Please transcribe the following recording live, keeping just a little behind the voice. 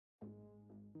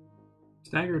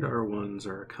Staggered R1s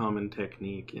are a common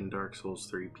technique in Dark Souls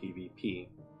 3 PvP.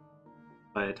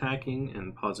 By attacking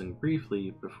and pausing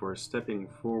briefly before stepping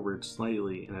forward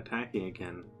slightly and attacking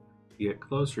again, you get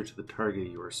closer to the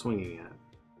target you are swinging at.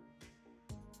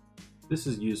 This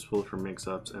is useful for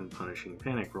mix-ups and punishing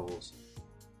panic rolls.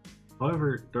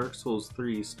 However, Dark Souls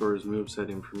 3 stores moveset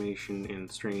information in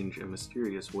strange and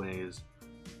mysterious ways.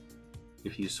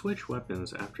 If you switch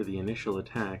weapons after the initial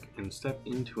attack and step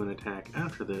into an attack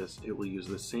after this, it will use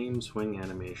the same swing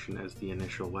animation as the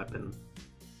initial weapon.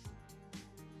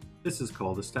 This is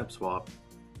called a step swap.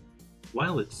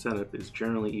 While its setup is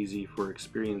generally easy for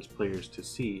experienced players to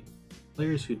see,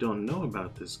 players who don't know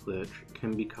about this glitch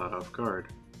can be caught off guard.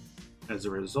 As a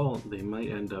result, they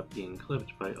might end up being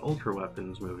clipped by ultra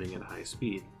weapons moving at high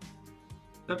speed.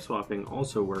 Step swapping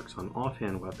also works on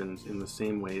offhand weapons in the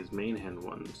same way as mainhand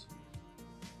ones.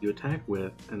 You attack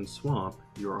with and swap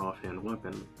your offhand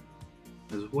weapon.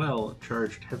 As well,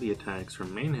 charged heavy attacks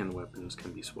from mainhand weapons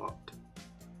can be swapped.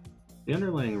 The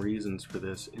underlying reasons for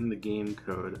this in the game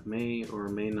code may or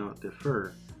may not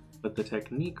differ, but the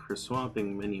technique for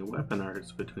swapping many weapon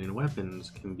arts between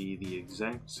weapons can be the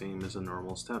exact same as a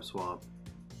normal step swap.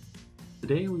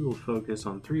 Today we will focus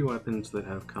on 3 weapons that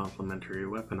have complementary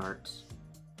weapon arts.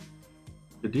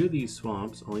 To do these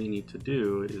swaps, all you need to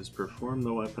do is perform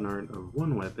the weapon art of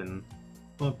one weapon,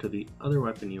 swap to the other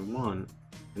weapon you want,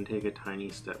 and take a tiny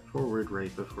step forward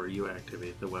right before you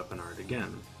activate the weapon art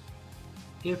again.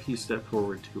 If you step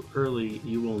forward too early,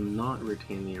 you will not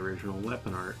retain the original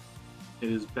weapon art.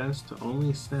 It is best to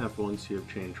only step once you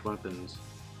have changed weapons.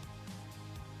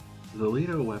 The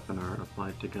Ledo weapon art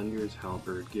applied to Gundyr's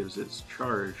halberd gives its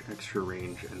charge extra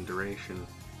range and duration.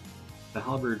 The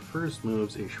halberd first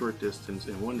moves a short distance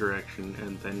in one direction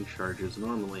and then charges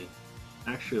normally,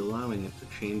 actually allowing it to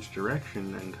change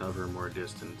direction and cover more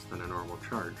distance than a normal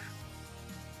charge.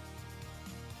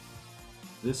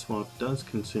 This swap does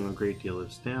consume a great deal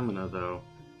of stamina though,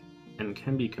 and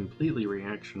can be completely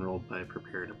reaction rolled by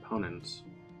prepared opponents.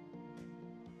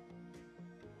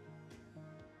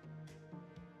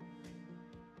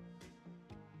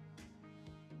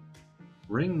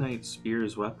 Ring Knight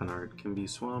Spear's weapon art can be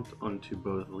swapped onto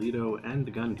both Ledo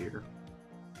and Gundyr.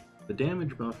 The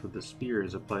damage buff of the spear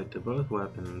is applied to both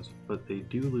weapons, but they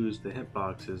do lose the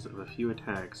hitboxes of a few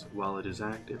attacks while it is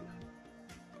active.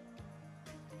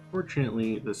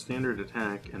 Fortunately, the standard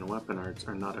attack and weapon arts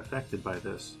are not affected by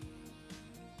this.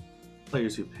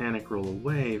 Players who panic roll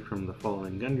away from the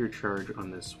following Gundyr charge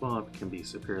on this swap can be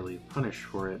severely punished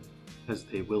for it, as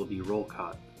they will be roll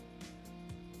caught.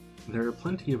 There are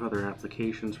plenty of other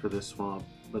applications for this swap,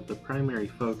 but the primary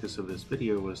focus of this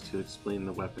video was to explain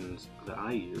the weapons that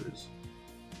I use.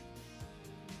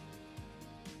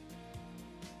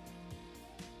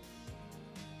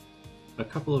 A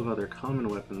couple of other common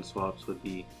weapon swaps would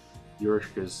be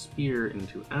Yorshka's spear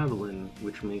into Avalon,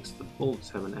 which makes the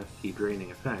bolts have an FP draining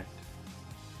effect.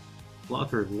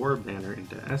 Lothar's War Banner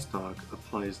into Estoc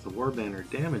applies the War Banner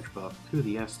damage buff to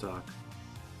the Estoc.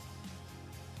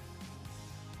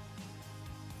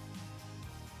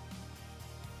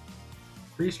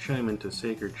 Priest Chime into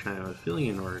Sacred Chime of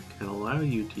Filianor can allow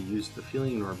you to use the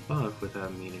Filianor buff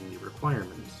without meeting the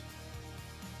requirements,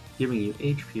 giving you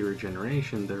HP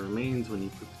regeneration that remains when you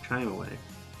put the chime away.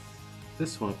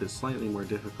 This swap is slightly more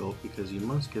difficult because you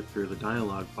must get through the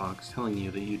dialogue box telling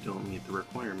you that you don't meet the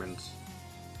requirements.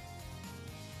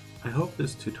 I hope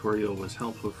this tutorial was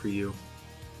helpful for you.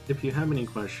 If you have any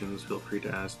questions, feel free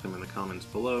to ask them in the comments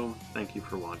below. Thank you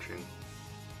for watching.